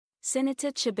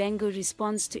Senator Tshabangu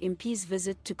responds to MP's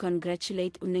visit to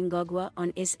congratulate Mnangagwa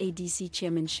on SADC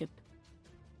chairmanship.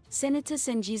 Senator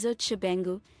Sengezo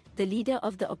Tshabangu, the leader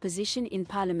of the opposition in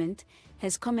parliament,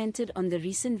 has commented on the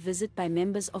recent visit by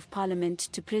members of parliament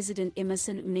to President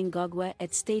Emmerson Mnangagwa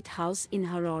at State House in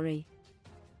Harare.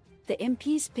 The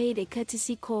MPs paid a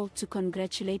courtesy call to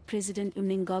congratulate President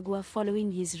Mnangagwa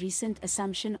following his recent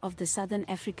assumption of the Southern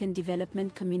African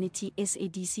Development Community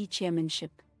SADC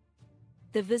chairmanship.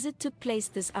 The visit took place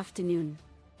this afternoon,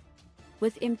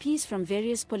 with MPs from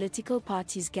various political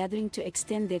parties gathering to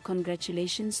extend their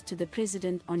congratulations to the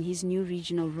President on his new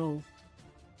regional role.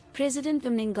 President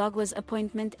Mnangagwa's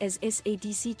appointment as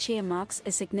SADC Chair marks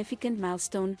a significant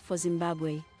milestone for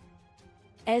Zimbabwe,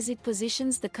 as it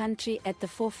positions the country at the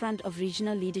forefront of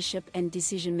regional leadership and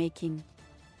decision-making.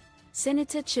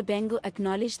 Senator Tshabangu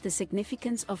acknowledged the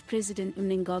significance of President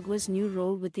Mnangagwa's new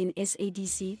role within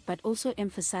SADC but also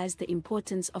emphasized the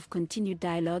importance of continued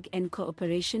dialogue and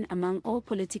cooperation among all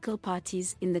political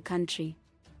parties in the country.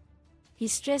 He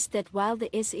stressed that while the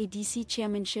SADC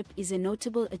chairmanship is a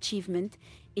notable achievement,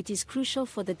 it is crucial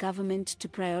for the government to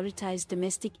prioritize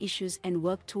domestic issues and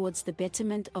work towards the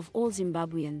betterment of all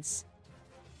Zimbabweans.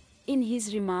 In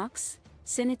his remarks,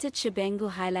 Senator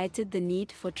Tshabangu highlighted the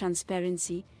need for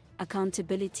transparency,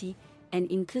 accountability, and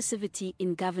inclusivity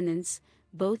in governance,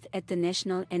 both at the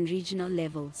national and regional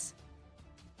levels.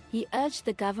 He urged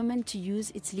the government to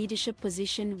use its leadership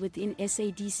position within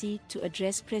SADC to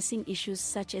address pressing issues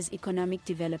such as economic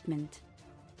development,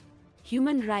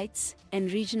 human rights,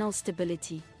 and regional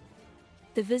stability.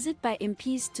 The visit by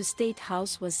MPs to State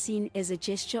House was seen as a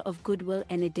gesture of goodwill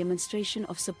and a demonstration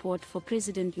of support for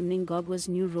President Mnangagwa's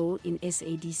new role in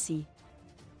SADC.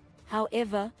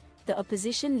 However, the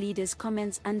opposition leader's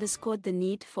comments underscored the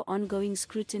need for ongoing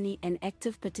scrutiny and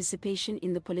active participation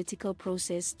in the political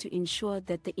process to ensure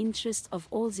that the interests of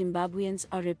all Zimbabweans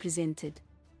are represented.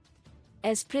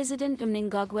 As President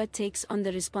Mnangagwa takes on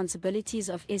the responsibilities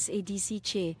of SADC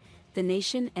Chair, the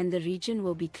nation and the region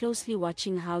will be closely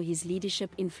watching how his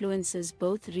leadership influences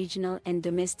both regional and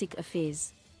domestic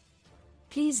affairs.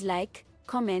 Please like,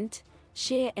 comment,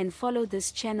 share and follow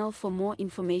this channel for more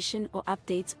information or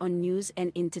updates on news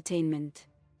and entertainment.